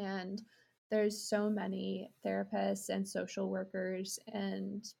department, and there's so many therapists and social workers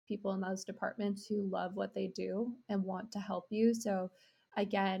and people in those departments who love what they do and want to help you. So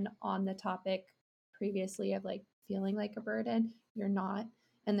again, on the topic previously of like feeling like a burden, you're not.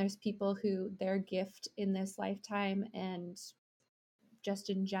 And there's people who their gift in this lifetime and just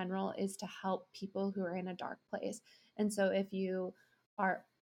in general is to help people who are in a dark place. And so if you are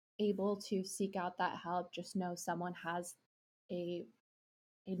able to seek out that help, just know someone has a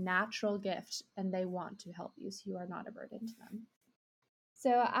natural gift and they want to help you, so you are not a burden to them.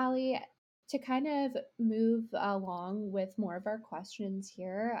 So, Ali, to kind of move along with more of our questions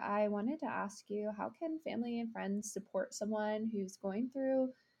here, I wanted to ask you, how can family and friends support someone who's going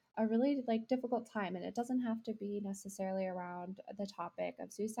through a really like difficult time? And it doesn't have to be necessarily around the topic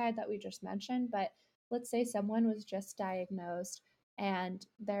of suicide that we just mentioned, but let's say someone was just diagnosed and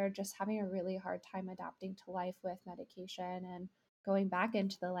they're just having a really hard time adapting to life with medication and going back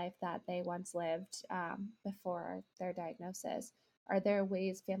into the life that they once lived before their diagnosis. Are there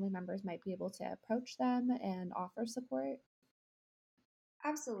ways family members might be able to approach them and offer support?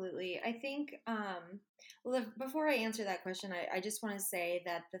 Absolutely. I think, well, before I answer that question, I just want to say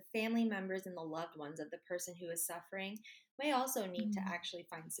that the family members and the loved ones of the person who is suffering may also need to Mm. actually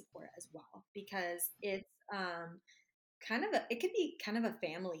find support as well, because it could be kind of a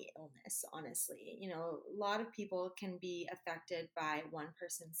family illness, honestly. A lot of people can be affected by one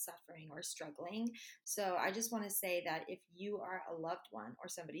person suffering or struggling. So I just want to say that if you are a loved one or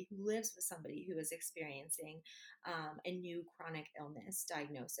somebody who lives with somebody who is experiencing a new chronic illness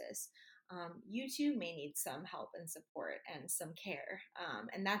diagnosis, you too may need some help and support and some care,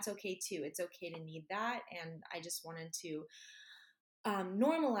 and that's okay too. It's okay to need that, and I just wanted to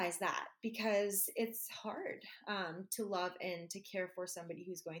normalize that, because it's hard to love and to care for somebody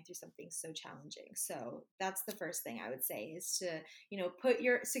who's going through something so challenging. So that's the first thing I would say, is to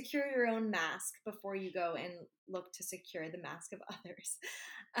secure your own mask before you go and look to secure the mask of others.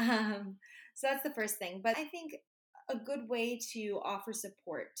 So that's the first thing. But I think a good way to offer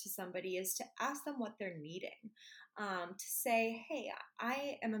support to somebody is to ask them what they're needing. To say, "Hey,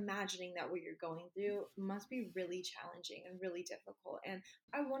 I am imagining that what you're going through must be really challenging and really difficult, and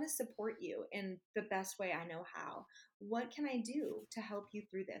I want to support you in the best way I know how. What can I do to help you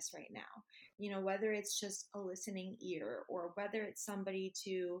through this right now?" Whether it's just a listening ear, or whether it's somebody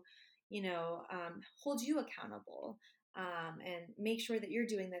to, hold you accountable, and make sure that you're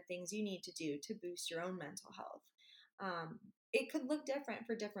doing the things you need to do to boost your own mental health. Um, it could look different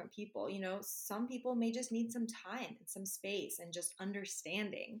for different people. Some people may just need some time and some space and just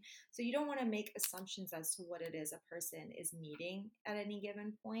understanding. So you don't want to make assumptions as to what it is a person is needing at any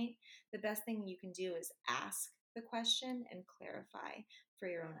given point. The best thing you can do is ask the question and clarify for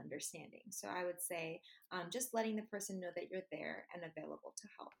your own understanding. So I would say, just letting the person know that you're there and available to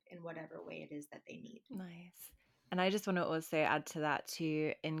help in whatever way it is that they need. Nice. And I just want to also add to that,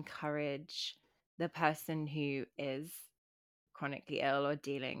 to encourage the person who is chronically ill or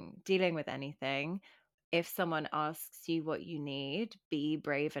dealing with anything. If someone asks you what you need, be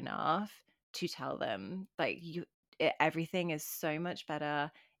brave enough to tell them. Everything is so much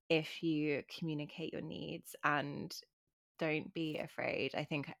better if you communicate your needs, and don't be afraid. I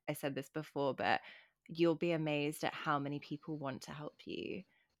think I said this before, but you'll be amazed at how many people want to help you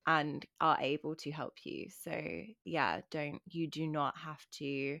and are able to help you. So yeah, you do not have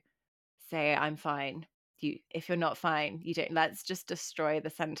to say I'm fine. If you're not fine, you don't. Let's just destroy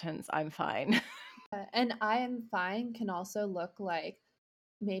the sentence I'm fine. And I am fine can also look like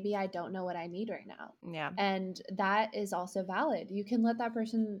maybe I don't know what I need right now. Yeah. And that is also valid. You can let that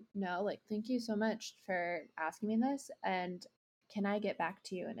person know, like, thank you so much for asking me this. And can I get back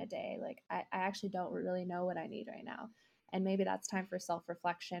to you in a day? Like, I actually don't really know what I need right now. And maybe that's time for self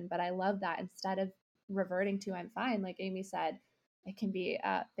reflection. But I love that instead of reverting to I'm fine, like Amy said, it can be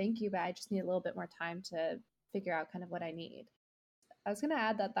thank you, but I just need a little bit more time to figure out kind of what I need. I was going to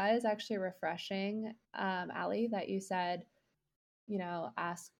add that that is actually refreshing, Allie, that you said,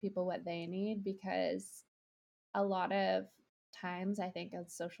 ask people what they need, because a lot of times I think on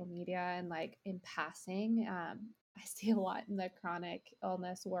social media and like in passing, I see a lot in the chronic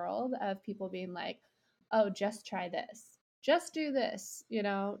illness world of people being like, oh, just try this. Just do this,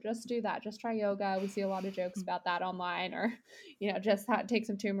 just do that. Just try yoga. We see a lot of jokes about that online, or, just take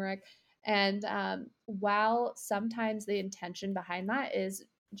some turmeric. And while sometimes the intention behind that is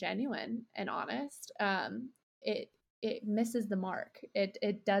genuine and honest, it it misses the mark.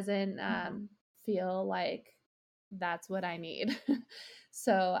 It doesn't feel like that's what I need.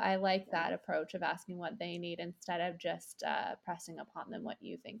 So I like that approach of asking what they need instead of just pressing upon them what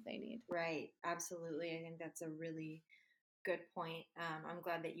you think they need. Right. Absolutely. I think that's a really good point. I'm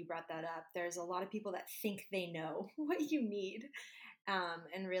glad that you brought that up. There's a lot of people that think they know what you need.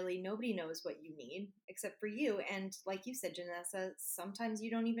 And really, nobody knows what you need except for you. And like you said, Janessa, sometimes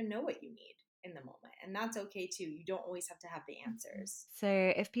you don't even know what you need in the moment. And that's okay too. You don't always have to have the answers. So,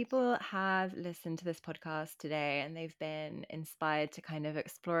 if people have listened to this podcast today and they've been inspired to kind of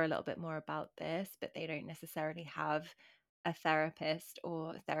explore a little bit more about this, but they don't necessarily have a therapist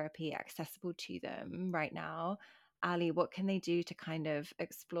or therapy accessible to them right now, Ali, what can they do to kind of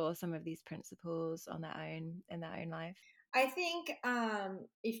explore some of these principles on their own in their own life? I think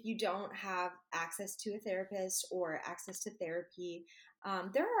if you don't have access to a therapist or access to therapy,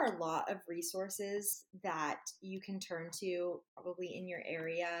 there are a lot of resources that you can turn to probably in your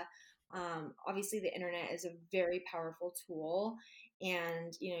area. Obviously, the internet is a very powerful tool,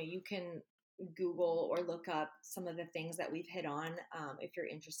 and you can Google or look up some of the things that we've hit on if you're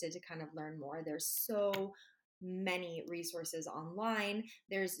interested to kind of learn more. There's so many resources online.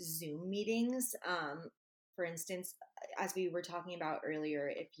 There's Zoom meetings. For instance, as we were talking about earlier,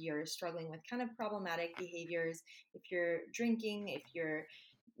 if you're struggling with kind of problematic behaviors, if you're drinking, if you're,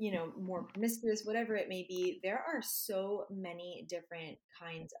 more promiscuous, whatever it may be, there are so many different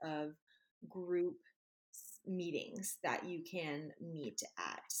kinds of group meetings that you can meet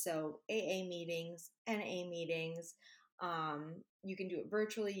at. So AA meetings, NA meetings, you can do it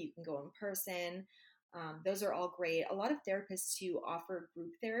virtually, you can go in person. Those are all great. A lot of therapists too offer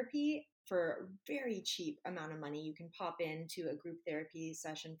group therapy for a very cheap amount of money. You can pop into a group therapy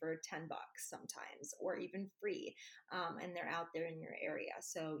session for $10 sometimes, or even free. And they're out there in your area.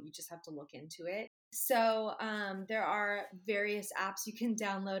 So you just have to look into it. So there are various apps you can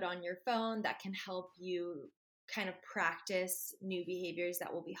download on your phone that can help you kind of practice new behaviors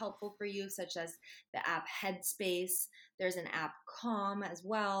that will be helpful for you, such as the app Headspace. There's an app Calm as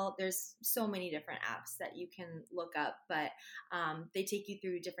well. There's so many different apps that you can look up, but they take you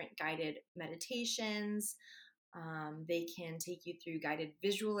through different guided meditations. They can take you through guided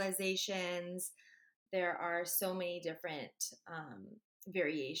visualizations. There are so many different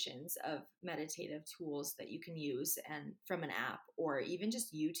variations of meditative tools that you can use, and from an app or even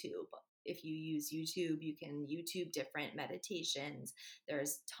just YouTube. If you use YouTube, you can YouTube different meditations.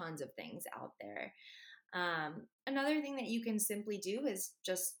 There's tons of things out there. Another thing that you can simply do is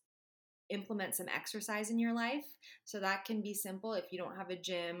just implement some exercise in your life. So that can be simple. If you don't have a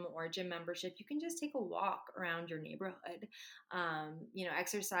gym or a gym membership, you can just take a walk around your neighborhood.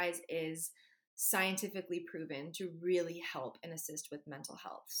 Exercise is scientifically proven to really help and assist with mental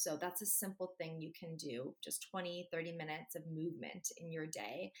health. So that's a simple thing you can do. Just 20, 30 minutes of movement in your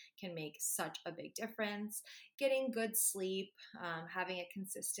day can make such a big difference. Getting good sleep, having a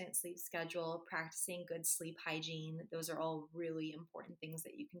consistent sleep schedule, practicing good sleep hygiene, those are all really important things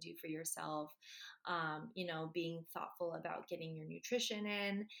that you can do for yourself. Being thoughtful about getting your nutrition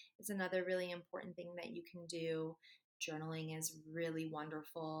in is another really important thing that you can do. Journaling is really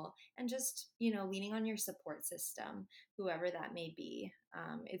wonderful, and just leaning on your support system, whoever that may be.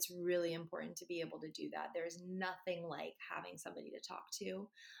 It's really important to be able to do that. There's nothing like having somebody to talk to.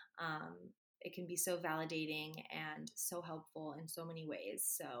 It can be so validating and so helpful in so many ways.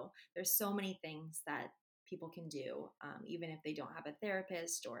 So there's so many things that people can do, even if they don't have a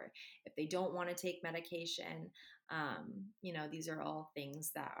therapist or if they don't want to take medication. These are all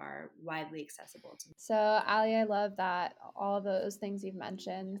things that are widely accessible to. So, Ali, I love that all of those things you've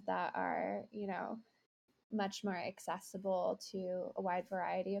mentioned that are, much more accessible to a wide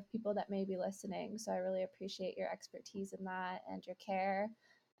variety of people that may be listening. So I really appreciate your expertise in that and your care.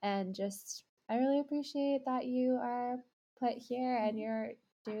 And just, I really appreciate that you are put here and you're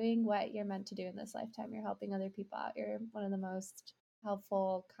doing what you're meant to do in this lifetime. You're helping other people out. You're one of the most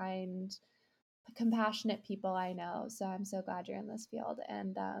helpful, kind, compassionate people I know. So I'm so glad you're in this field.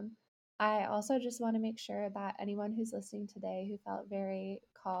 And I also just want to make sure that anyone who's listening today who felt very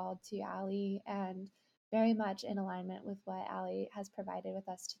called to Allie and very much in alignment with what Allie has provided with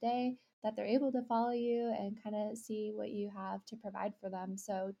us today, that they're able to follow you and kind of see what you have to provide for them.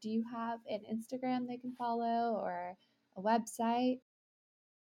 So, do you have an Instagram they can follow or a website?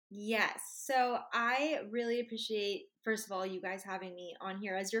 Yes. So I really appreciate, first of all, you guys having me on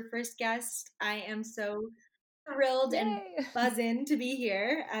here as your first guest. I am so thrilled and Yay! buzzing to be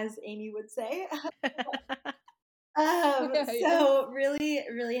here, as Amy would say. Yeah. So really,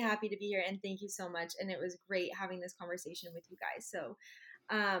 really happy to be here, and thank you so much. And it was great having this conversation with you guys. So,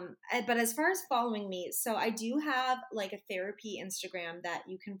 but as far as following me, so I do have like a therapy Instagram that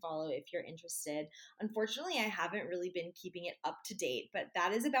you can follow if you're interested. Unfortunately, I haven't really been keeping it up to date, but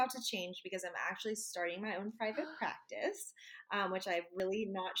that is about to change because I'm actually starting my own private practice, which I've really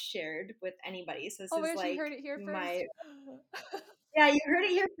not shared with anybody. So this Oh my is gosh, you like heard it here my first. yeah, you heard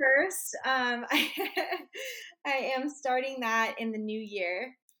it here first. I am starting that in the new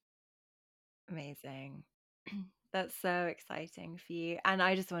year. Amazing. That's so exciting for you. And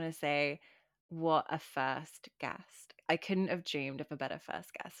I just want to say, what a first guest. I couldn't have dreamed of a better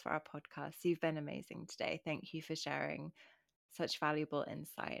first guest for our podcast. You've been amazing today. Thank you for sharing such valuable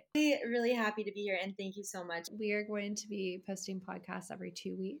insight. Really, really happy to be here, and thank you so much. We are going to be posting podcasts every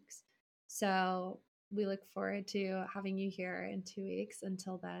 2 weeks. So we look forward to having you here in 2 weeks.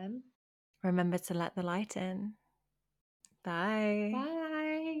 Until then, Remember to let the light in. Bye. bye.